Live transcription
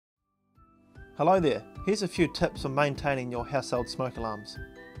Hello there, here's a few tips for maintaining your household smoke alarms.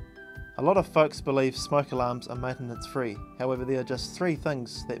 A lot of folks believe smoke alarms are maintenance free, however there are just 3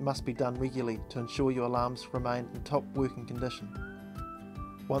 things that must be done regularly to ensure your alarms remain in top working condition.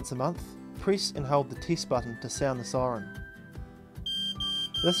 Once a month, press and hold the test button to sound the siren.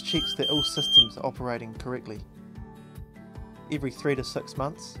 This checks that all systems are operating correctly. Every 3 to 6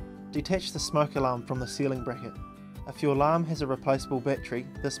 months, detach the smoke alarm from the ceiling bracket. If your alarm has a replaceable battery,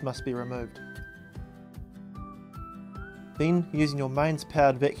 this must be removed. Then, using your mains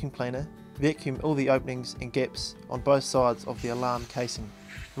powered vacuum cleaner, vacuum all the openings and gaps on both sides of the alarm casing.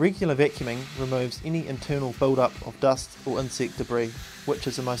 Regular vacuuming removes any internal build-up of dust or insect debris, which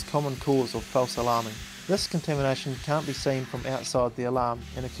is the most common cause of false alarming. This contamination can't be seen from outside the alarm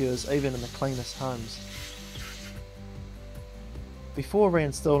and occurs even in the cleanest homes. Before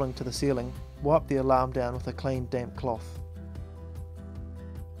reinstalling to the ceiling, wipe the alarm down with a clean damp cloth.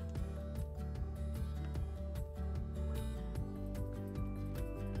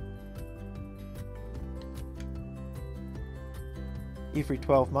 Every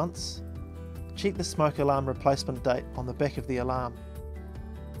 12 months, check the smoke alarm replacement date on the back of the alarm.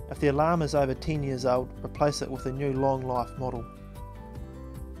 If the alarm is over 10 years old, replace it with a new long life model.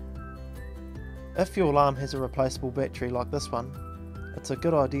 If your alarm has a replaceable battery like this one, it's a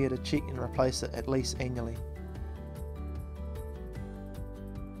good idea to check and replace it at least annually.